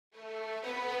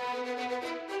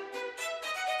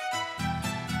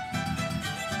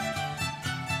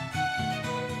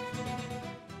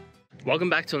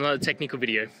Welcome back to another technical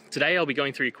video. Today I'll be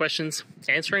going through your questions,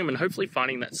 answering them, and hopefully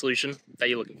finding that solution that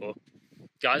you're looking for.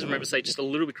 Guys, remember to stay just a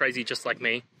little bit crazy just like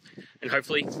me, and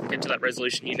hopefully get to that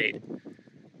resolution you need.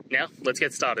 Now, let's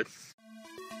get started.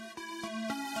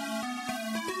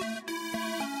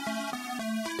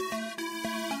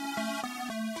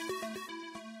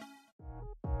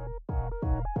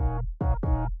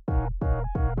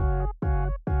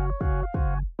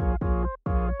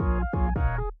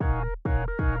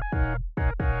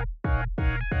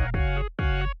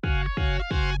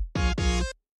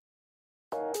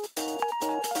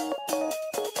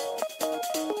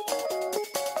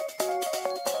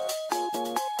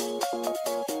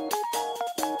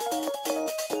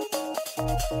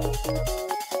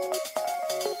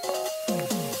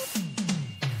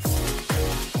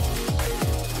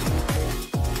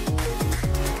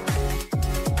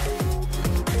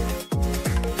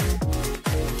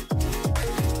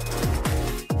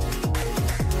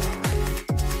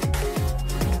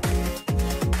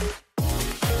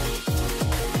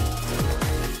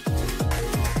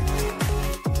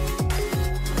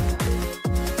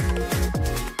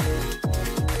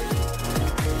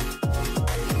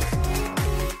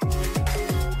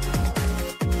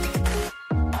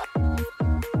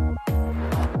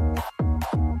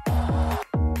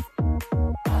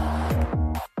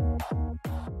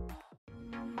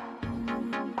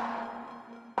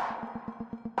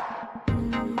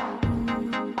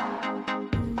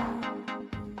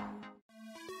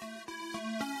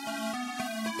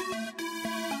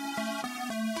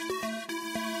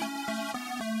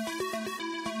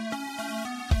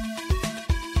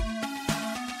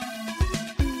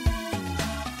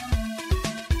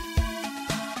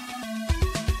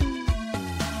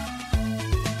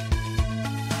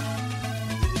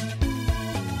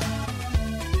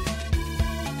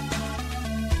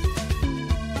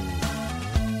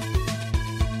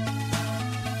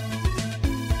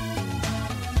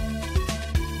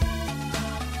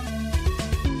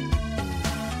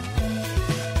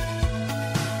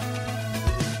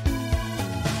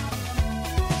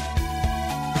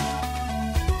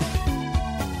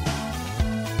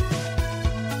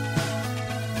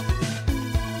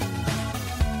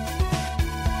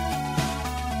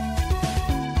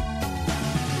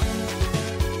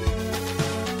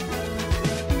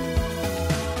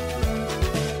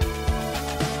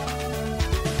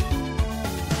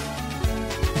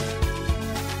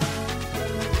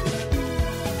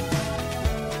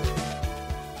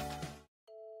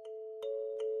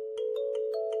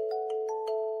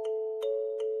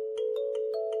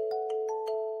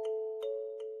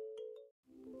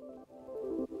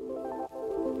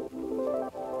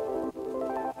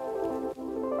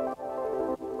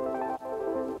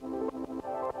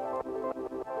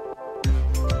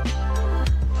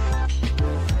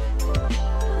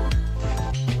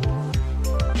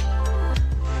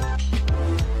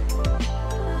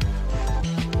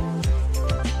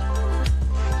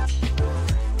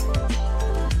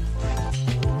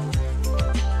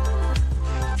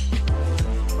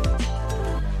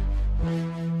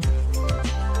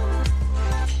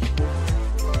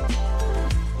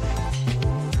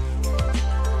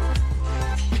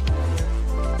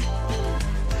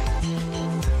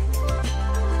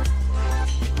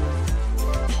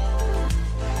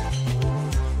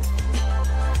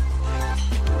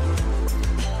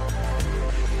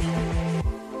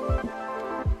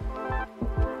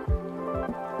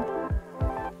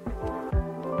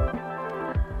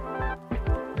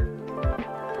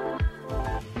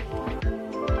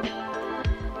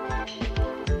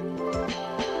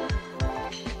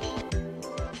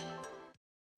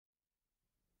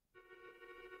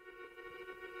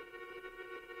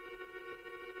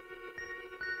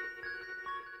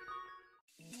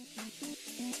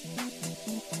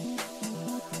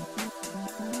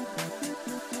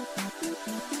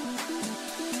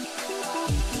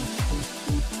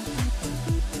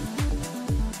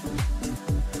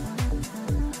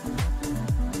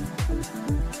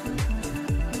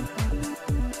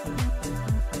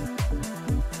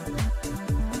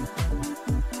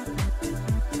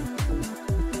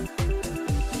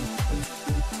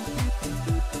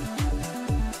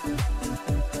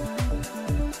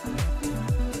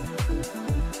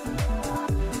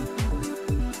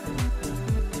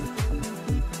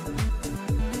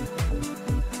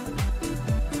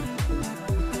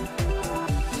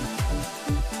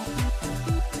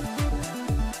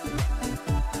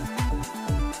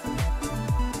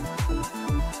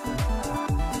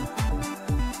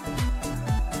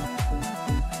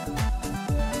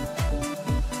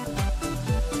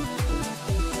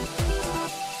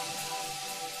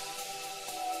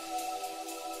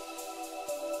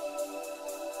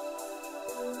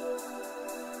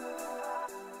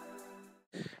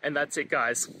 And that's it,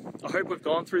 guys. I hope we've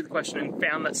gone through the question and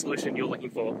found that solution you're looking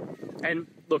for. And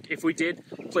look, if we did,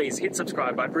 please hit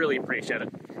subscribe. I'd really appreciate it.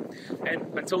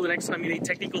 And until the next time you need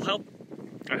technical help,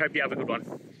 I hope you have a good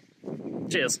one.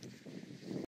 Cheers.